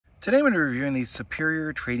Today I'm going to be reviewing these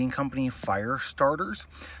Superior Trading Company fire starters.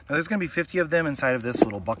 Now there's going to be 50 of them inside of this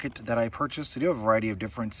little bucket that I purchased. They do have a variety of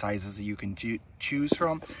different sizes that you can choose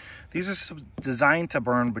from. These are designed to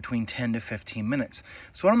burn between 10 to 15 minutes.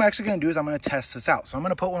 So what I'm actually going to do is I'm going to test this out. So I'm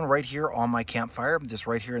going to put one right here on my campfire, just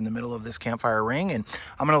right here in the middle of this campfire ring, and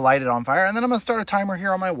I'm going to light it on fire, and then I'm going to start a timer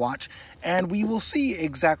here on my watch, and we will see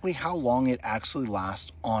exactly how long it actually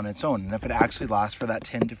lasts on its own, and if it actually lasts for that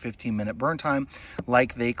 10 to 15 minute burn time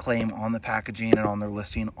like they claim on the packaging and on their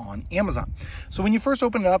listing on Amazon. So when you first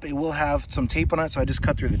open it up, it will have some tape on it, so I just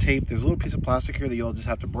cut through the tape. There's a little piece of plastic here that you'll just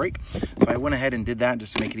have to break, so I went ahead and did that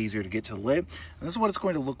just to make it easier to get to the lid. And this is what it's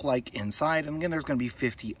going to look like inside, and again, there's going to be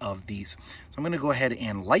 50 of these. So I'm going to go ahead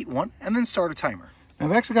and light one and then start a timer.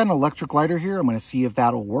 I've actually got an electric lighter here. I'm going to see if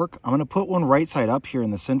that'll work. I'm going to put one right side up here in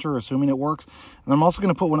the center, assuming it works. And I'm also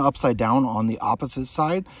going to put one upside down on the opposite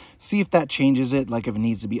side. See if that changes it, like if it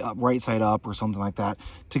needs to be up, right side up or something like that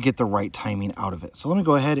to get the right timing out of it. So let me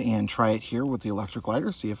go ahead and try it here with the electric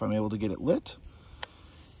lighter, see if I'm able to get it lit.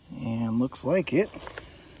 And looks like it.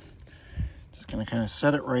 Just going to kind of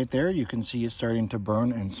set it right there. You can see it starting to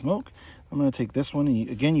burn and smoke. I'm going to take this one, and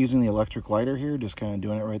again, using the electric lighter here, just kind of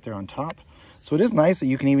doing it right there on top. So it is nice that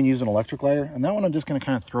you can even use an electric lighter, and that one I'm just going to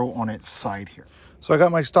kind of throw on its side here. So I got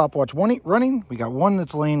my stopwatch running. We got one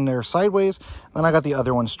that's laying there sideways, then I got the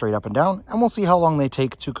other one straight up and down, and we'll see how long they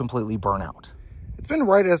take to completely burn out. It's been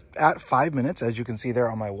right at 5 minutes, as you can see there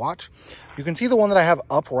on my watch. You can see the one that I have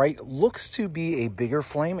upright looks to be a bigger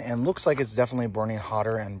flame and looks like it's definitely burning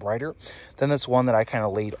hotter and brighter than this one that I kind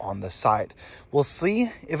of laid on the side. We'll see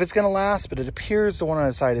if it's going to last, but it appears the one on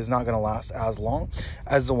the side is not going to last as long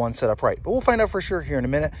as the one set upright. But we'll find out for sure here in a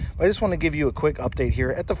minute. But I just want to give you a quick update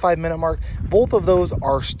here at the 5 minute mark. Both of those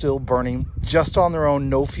are still burning just on their own,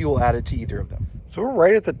 no fuel added to either of them. So we're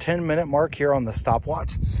right at the 10 minute mark here on the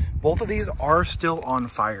stopwatch. Both of these are still on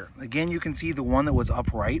fire. Again, you can see the one that was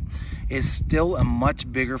upright is still a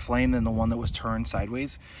much bigger flame than the one that was turned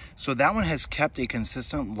sideways. So that one has kept a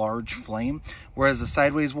consistent large flame, whereas the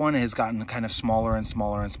sideways one has gotten kind of smaller and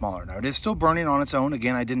smaller and smaller. Now it is still burning on its own.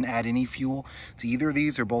 Again, I didn't add any fuel to either of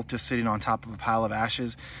these. They're both just sitting on top of a pile of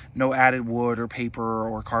ashes. No added wood or paper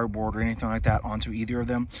or cardboard or anything like that onto either of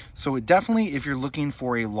them. So it definitely, if you're looking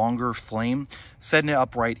for a longer flame, setting it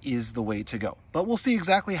upright is the way to go. But we'll see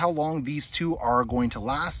exactly how long these two are going to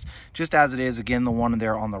last, just as it is. Again, the one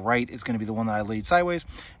there on the right is going to be the one that I laid sideways,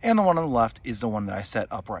 and the one on the left is the one that I set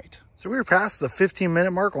upright. So we're past the 15 minute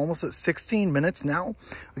mark, almost at 16 minutes now.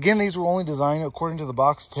 Again, these were only designed, according to the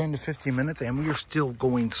box, 10 to 15 minutes, and we are still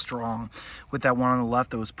going strong with that one on the left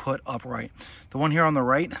that was put upright. The one here on the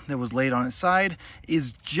right that was laid on its side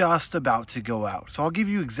is just about to go out. So I'll give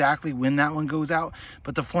you exactly when that one goes out,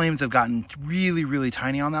 but the flames have gotten really, really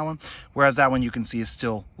tiny on that one, whereas that one you can see is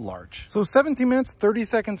still large. So 17 minutes, 30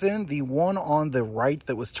 seconds in, the one on the right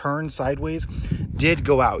that was turned sideways did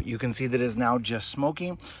go out. You can see that it is now just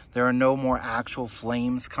smoking. There are no more actual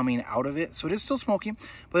flames coming out of it. So it is still smoking,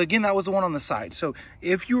 but again, that was the one on the side. So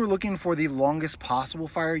if you were looking for the longest possible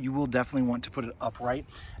fire, you will definitely want to put it upright.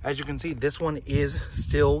 As you can see, this one is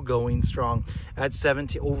still going strong at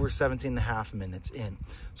over 17 and a half minutes in.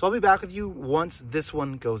 So I'll be back with you once this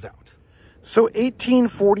one goes out. So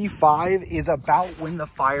 18:45 is about when the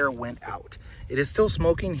fire went out. It is still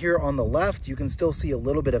smoking here on the left. You can still see a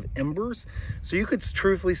little bit of embers. So you could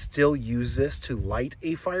truthfully still use this to light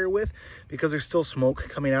a fire with, because there's still smoke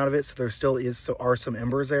coming out of it. So there still are some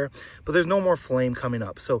embers there, but there's no more flame coming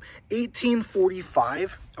up. So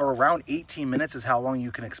 18:45 or around 18 minutes is how long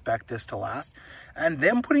you can expect this to last. And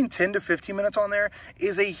then putting 10 to 15 minutes on there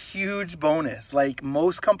is a huge bonus. Like,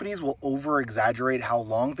 most companies will over exaggerate how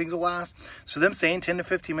long things will last. So them saying 10 to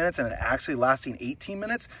 15 minutes and it actually lasting 18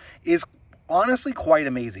 minutes is honestly quite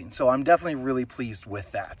amazing. So I'm definitely really pleased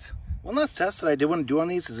with that. One last test that I did want to do on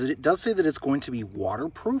these is that it does say that it's going to be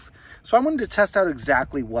waterproof. So I wanted to test out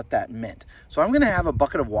exactly what that meant. So I'm going to have a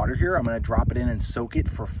bucket of water here. I'm going to drop it in and soak it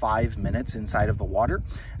for 5 minutes inside of the water.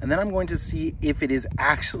 And then I'm going to see if it is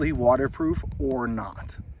actually waterproof or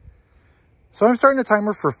not. So I'm starting a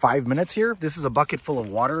timer for 5 minutes here. This is a bucket full of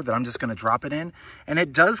water that I'm just going to drop it in, and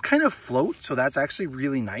it does kind of float. So that's actually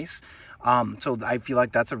really nice. So I feel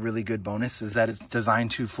like that's a really good bonus, is that it's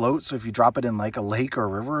designed to float. So if you drop it in like a lake or a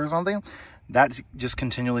river or something, that just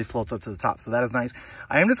continually floats up to the top. So that is nice.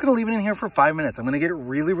 I am just going to leave it in here for 5 minutes. I'm going to get it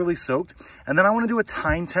really, really soaked. And then I want to do a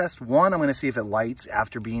time test. One, I'm going to see if it lights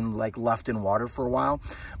after being like left in water for a while.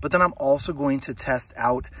 But then I'm also going to test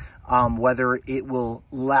out whether it will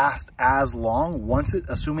last as long once it,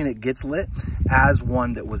 assuming it gets lit, as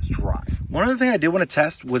one that was dry. One other thing I did want to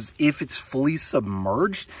test was if it's fully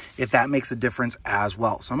submerged, if that makes a difference as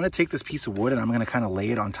well. So I'm going to take this piece of wood and I'm going to kind of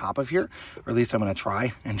lay it on top of here, or at least I'm going to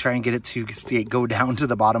try and get it to go down to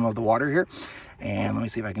the bottom of the water here. And let me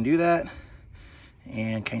see if I can do that.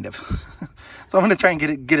 And kind of. So I'm going to try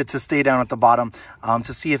and get it to stay down at the bottom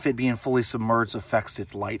to see if it being fully submerged affects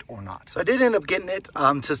its light or not. So I did end up getting it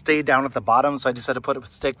to stay down at the bottom. So I just had to put up a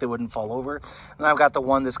stick that wouldn't fall over. And I've got the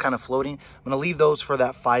one that's kind of floating. I'm going to leave those for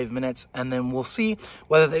that 5 minutes, and then we'll see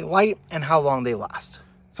whether they light and how long they last.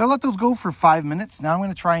 So I let those go for 5 minutes. Now I'm going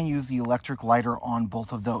to try and use the electric lighter on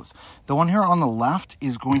both of those. The one here on the left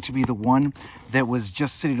is going to be the one that was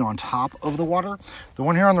just sitting on top of the water. The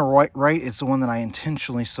one here on the right is the one that I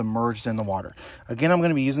intentionally submerged in the water. Again, I'm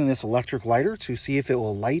going to be using this electric lighter to see if it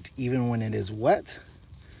will light even when it is wet.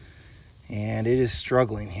 And it is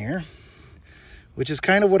struggling here, which is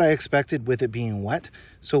kind of what I expected with it being wet.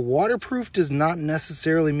 So waterproof does not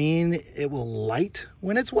necessarily mean it will light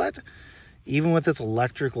when it's wet, even with this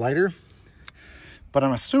electric lighter, but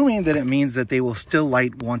I'm assuming that it means that they will still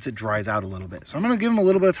light once it dries out a little bit. So I'm going to give them a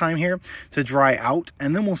little bit of time here to dry out,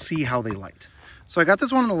 and then we'll see how they light. So I got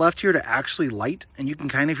this one on the left here to actually light, and you can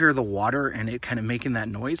kind of hear the water and it kind of making that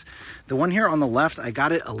noise. The one here on the left, I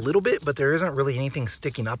got it a little bit, but there isn't really anything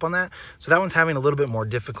sticking up on that. So that one's having a little bit more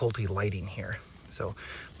difficulty lighting here. So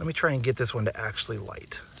let me try and get this one to actually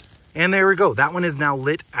light. And there we go. That one is now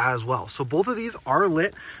lit as well. So both of these are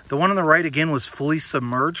lit. The one on the right, again, was fully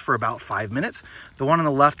submerged for about 5 minutes. The one on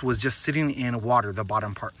the left was just sitting in water, the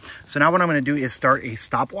bottom part. So now what I'm going to do is start a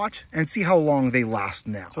stopwatch and see how long they last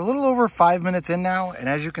now. So a little over 5 minutes in now. And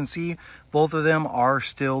as you can see, both of them are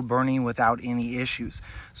still burning without any issues.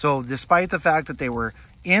 So despite the fact that they were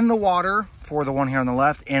in the water for the one here on the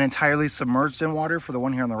left and entirely submerged in water for the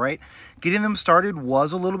one here on the right, getting them started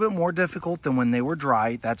was a little bit more difficult than when they were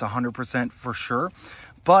dry. That's 100% for sure.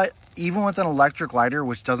 But even with an electric lighter,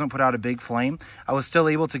 which doesn't put out a big flame, I was still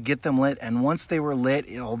able to get them lit. And once they were lit,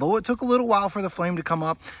 although it took a little while for the flame to come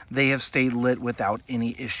up, they have stayed lit without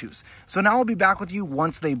any issues. So now I'll be back with you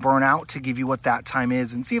once they burn out to give you what that time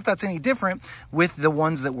is and see if that's any different with the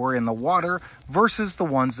ones that were in the water versus the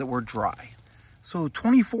ones that were dry. So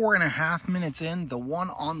 24.5 minutes in, the one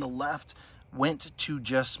on the left went to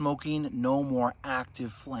just smoking, no more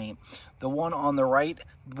active flame. The one on the right,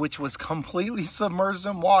 which was completely submerged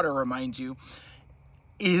in water, remind you,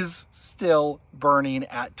 is still burning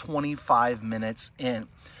at 25 minutes in.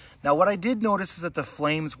 Now, what I did notice is that the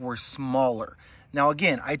flames were smaller. Now,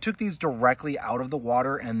 again, I took these directly out of the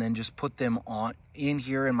water and then just put them on in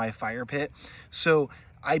here in my fire pit. So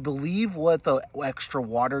I believe what the extra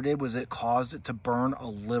water did was it caused it to burn a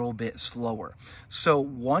little bit slower. So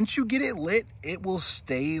once you get it lit, it will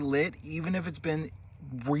stay lit, even if it's been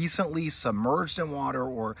recently submerged in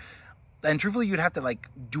water, and truthfully, you'd have to like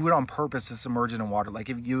do it on purpose to submerge it in water. Like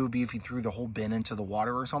if you threw the whole bin into the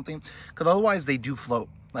water or something, because otherwise they do float.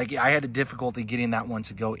 Like I had a difficulty getting that one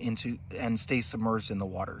to go into and stay submerged in the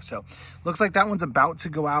water. So looks like that one's about to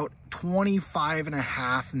go out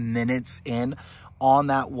 25.5 minutes in on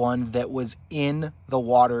that one that was in the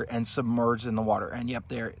water and submerged in the water. And yep,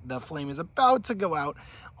 there, the flame is about to go out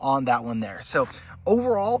on that one there. So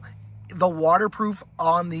overall, the waterproof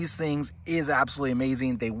on these things is absolutely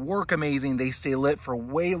amazing. They work amazing. They stay lit for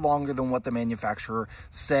way longer than what the manufacturer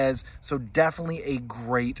says. So definitely a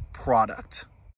great product.